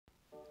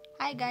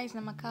Hi guys,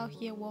 Namakao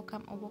here.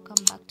 Welcome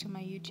back to my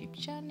YouTube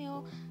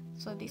channel.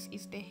 So this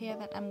is the hair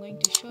that I'm going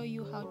to show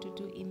you how to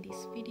do in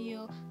this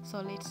video. So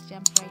let's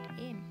jump right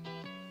in.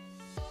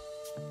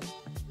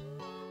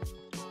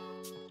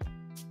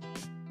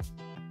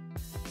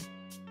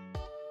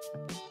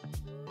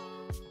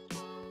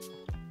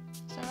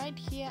 So right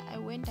here I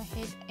went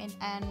ahead and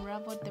I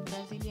unraveled the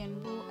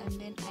Brazilian wool, and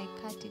then I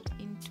cut it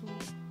into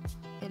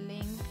the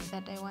length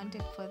that I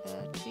wanted for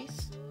the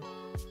twist.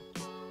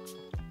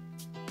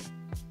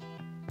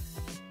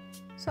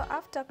 So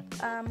after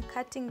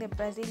cutting the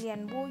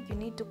Brazilian wool, you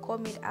need to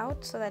comb it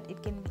out so that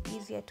it can be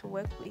easier to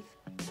work with.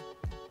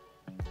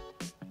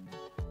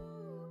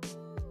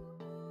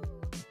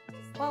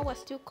 While we're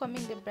still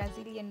combing the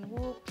Brazilian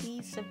wool,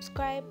 please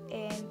subscribe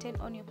and turn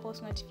on your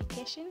post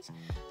notifications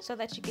so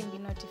that you can be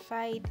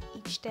notified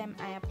each time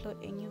I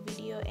upload a new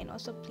video, and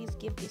also please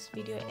give this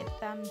video a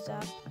thumbs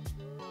up.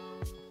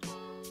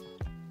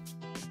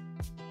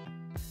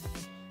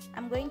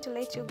 I'm going to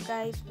let you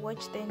guys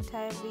watch the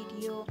entire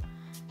video,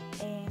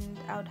 and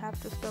I would have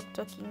to stop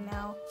talking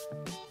now.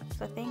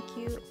 So thank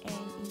you and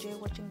enjoy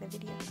watching the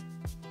video.